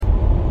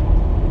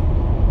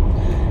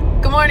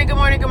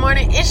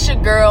morning. It's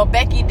your girl,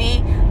 Becky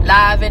D,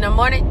 live in the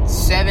morning,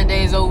 7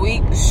 days a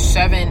week,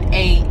 7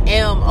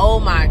 a.m. Oh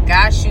my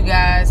gosh, you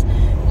guys.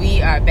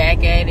 We are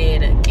back at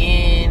it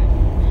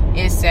again.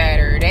 It's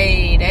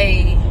Saturday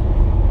day.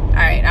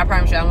 Alright, I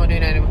promise you I won't do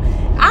that anymore.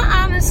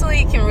 I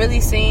honestly can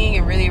really sing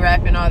and really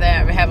rap and all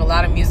that. I have a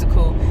lot of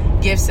musical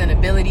gifts and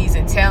abilities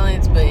and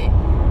talents, but it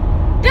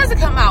doesn't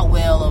come out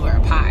well over a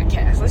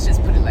podcast. Let's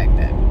just put it like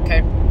that,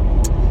 okay?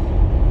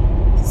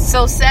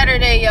 So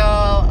Saturday,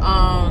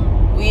 y'all,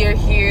 we are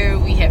here.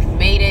 We have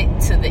made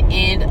it to the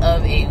end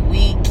of a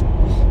week,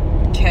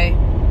 okay?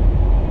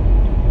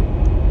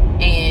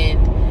 And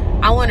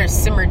I want to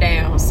simmer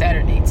down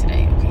Saturday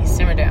today, okay?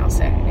 Simmer down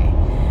Saturday.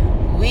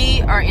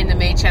 We are in the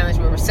May Challenge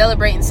where we're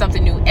celebrating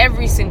something new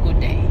every single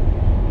day.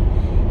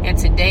 And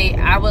today,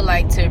 I would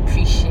like to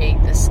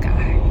appreciate the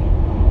sky,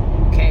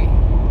 okay?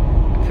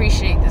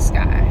 Appreciate the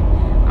sky.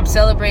 I'm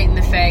celebrating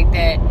the fact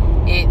that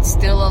it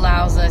still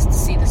allows us to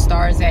see the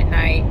stars at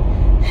night.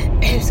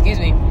 Excuse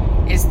me.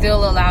 It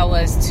still allows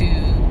us to,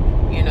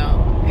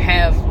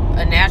 have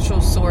a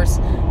natural source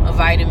of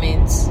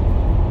vitamins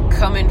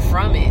coming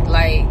from it.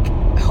 Like,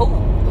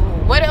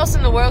 what else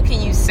in the world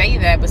can you say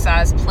that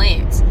besides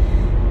plants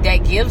that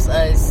gives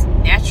us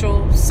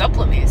natural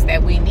supplements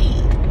that we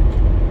need?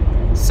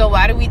 So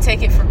why do we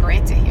take it for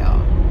granted, y'all?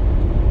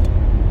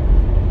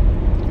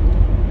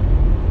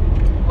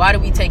 Why do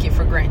we take it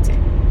for granted?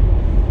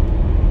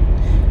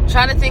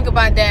 Try to think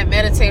about that,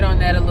 meditate on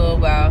that a little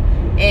while.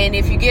 And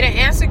if you get an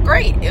answer,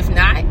 great. If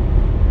not,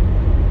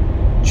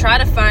 try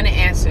to find an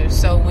answer.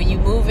 So when you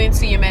move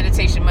into your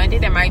meditation Monday,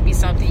 there might be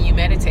something you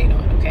meditate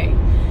on, okay?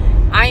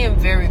 I am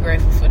very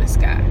grateful for the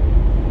sky.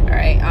 All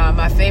right.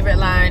 My favorite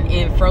line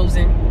in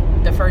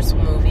Frozen, the first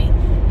movie,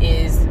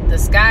 is the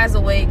sky's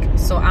awake,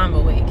 so I'm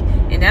awake.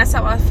 And that's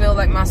how I feel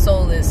like my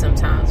soul is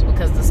sometimes.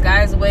 Because the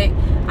sky is awake,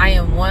 I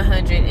am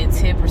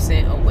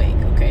 110% awake,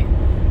 okay?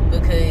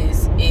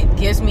 Because it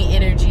gives me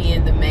energy,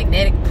 and the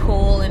magnetic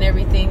pull and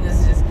everything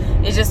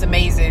it's just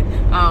amazing.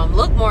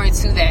 Look more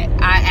into that.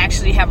 I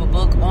actually have a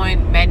book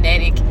on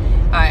magnetic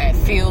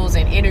fields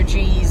and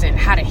energies and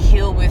how to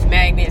heal with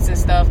magnets and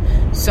stuff.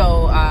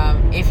 So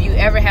if you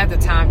ever have the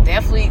time,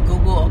 definitely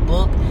Google a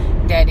book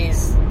that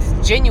is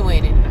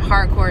genuine and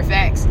hardcore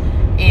facts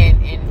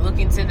and look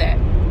into that.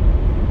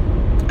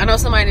 I know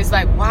somebody is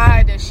like,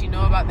 why does she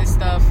know about this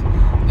stuff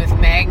with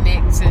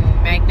magnets and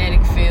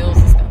magnetic fields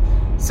and stuff?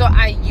 So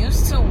I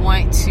used to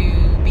want to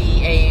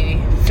be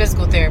a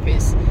physical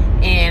therapist.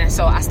 And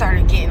so I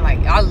started getting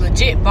I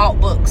legit bought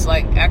books,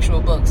 like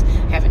actual books.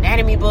 I have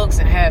anatomy books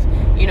and have,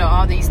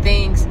 all these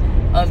things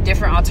of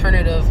different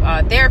alternative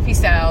therapy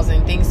styles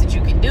and things that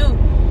you can do.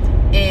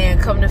 And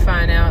come to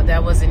find out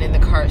that wasn't in the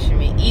cards for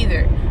me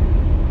either.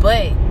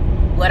 But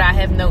what I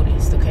have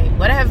noticed,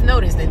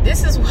 and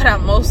this is what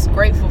I'm most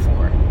grateful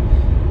for,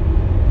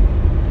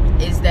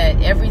 is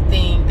that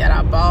everything that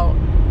I bought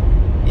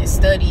and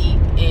studied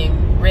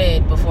and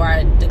read before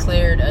I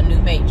declared a new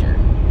major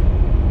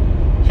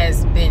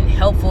has been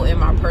helpful in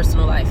my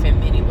personal life in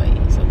many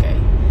ways, okay?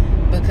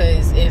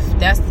 Because if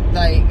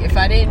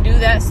I didn't do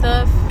that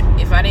stuff,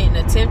 if I didn't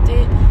attempt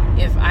it,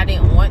 if I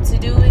didn't want to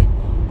do it,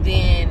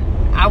 then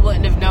I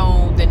wouldn't have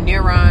known the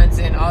neurons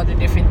and all the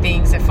different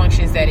things and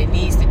functions that it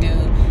needs to do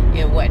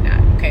and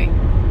whatnot, okay?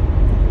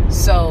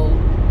 So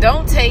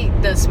don't take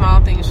the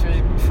small things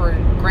for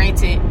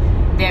granted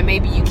that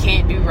maybe you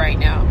can't do right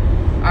now,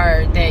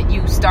 or that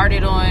you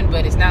started on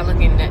but it's not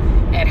looking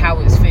at how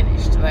it's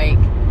finished.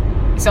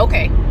 It's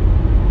okay.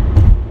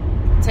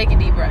 Take a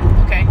deep breath,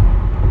 okay?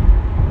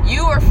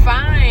 You are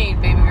fine,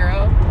 baby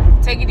girl.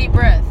 Take a deep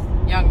breath,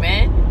 young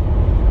man.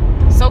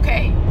 It's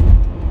okay.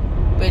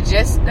 But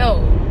just know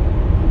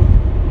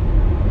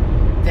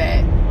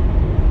that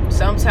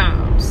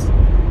sometimes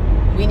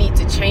we need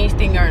to change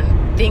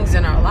things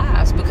in our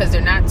lives because they're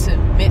not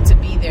meant to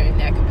be there in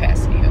that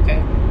capacity,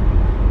 okay?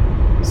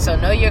 So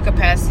know your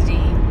capacity,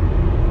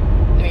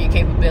 know your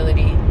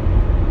capability,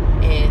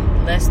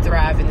 and let's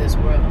thrive in this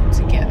world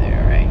together,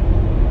 all right?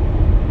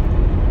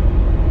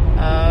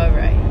 All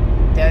right.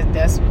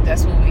 That's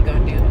what we're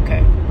going to do,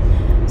 okay?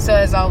 So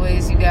as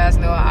always, you guys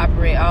know I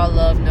operate all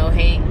love, no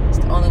hate. It's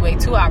the only way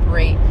to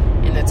operate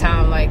in a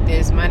time like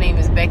this. My name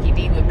is Becky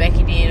D with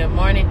Becky D in the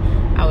Morning.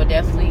 I will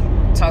definitely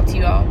talk to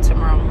you all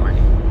tomorrow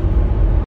morning.